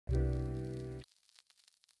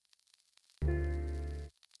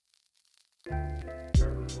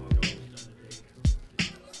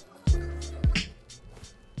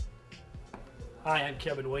Hi, I'm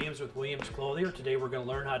Kevin Williams with Williams Clothier. Today we're going to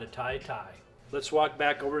learn how to tie a tie. Let's walk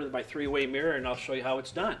back over to my three-way mirror and I'll show you how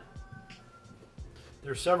it's done.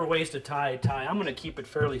 There's several ways to tie a tie. I'm going to keep it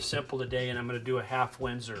fairly simple today, and I'm going to do a half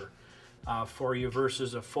Windsor for you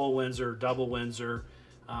versus a full Windsor, double Windsor.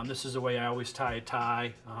 This is the way I always tie a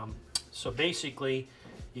tie. So basically,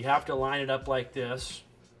 you have to line it up like this,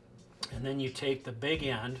 and then you take the big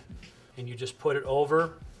end and you just put it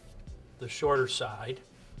over the shorter side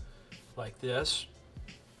like this.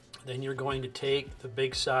 Then you're going to take the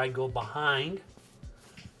big side, go behind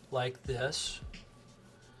like this,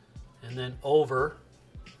 and then over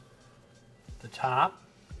the top.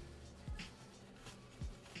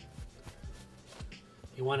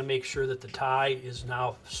 You want to make sure that the tie is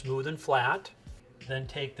now smooth and flat. Then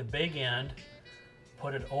take the big end,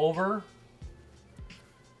 put it over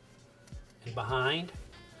and behind,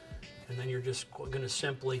 and then you're just going to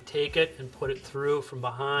simply take it and put it through from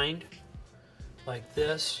behind like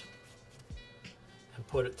this and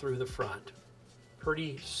put it through the front.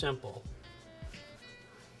 Pretty simple.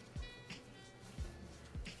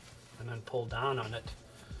 And then pull down on it.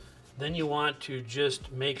 Then you want to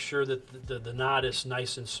just make sure that the knot is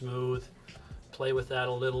nice and smooth. Play with that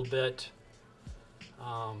a little bit.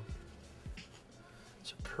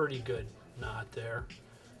 It's a pretty good knot there.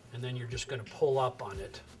 And then you're just going to pull up on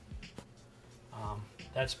it.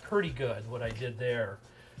 That's pretty good what I did there.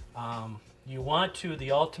 You want to,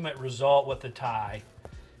 the ultimate result with the tie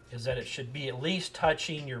is that it should be at least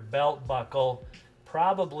touching your belt buckle,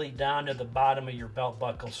 probably down to the bottom of your belt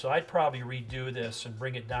buckle. So I'd probably redo this and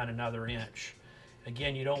bring it down another inch.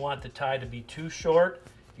 Again, you don't want the tie to be too short.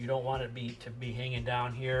 You don't want it to be hanging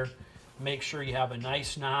down here. Make sure you have a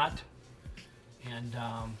nice knot. And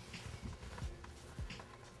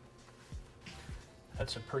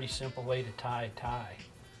that's a pretty simple way to tie a tie.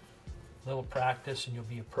 A little practice and you'll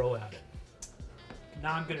be a pro at it.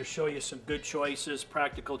 Now I'm going to show you some good choices,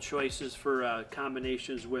 practical choices for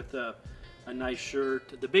combinations with a nice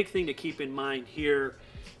shirt. The big thing to keep in mind here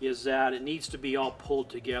is that it needs to be all pulled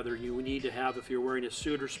together. You need to have, if you're wearing a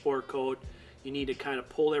suit or sport coat, you need to kind of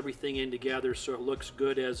pull everything in together so it looks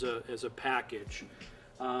good as a package.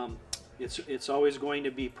 It's always going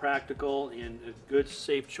to be practical and a good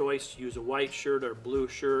safe choice to use a white shirt or blue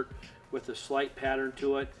shirt with a slight pattern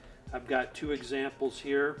to it. I've got two examples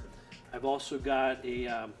here. I've also got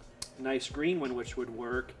a nice green one which would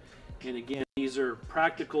work. And again, these are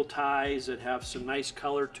practical ties that have some nice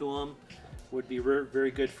color to them. Would be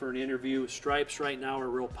very good for an interview. Stripes right now are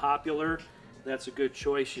real popular. That's a good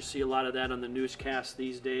choice. You see a lot of that on the newscast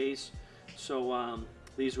these days. So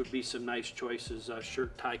these would be some nice choices,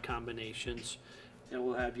 shirt tie combinations. And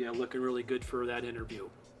we'll have you looking really good for that interview.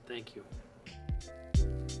 Thank you.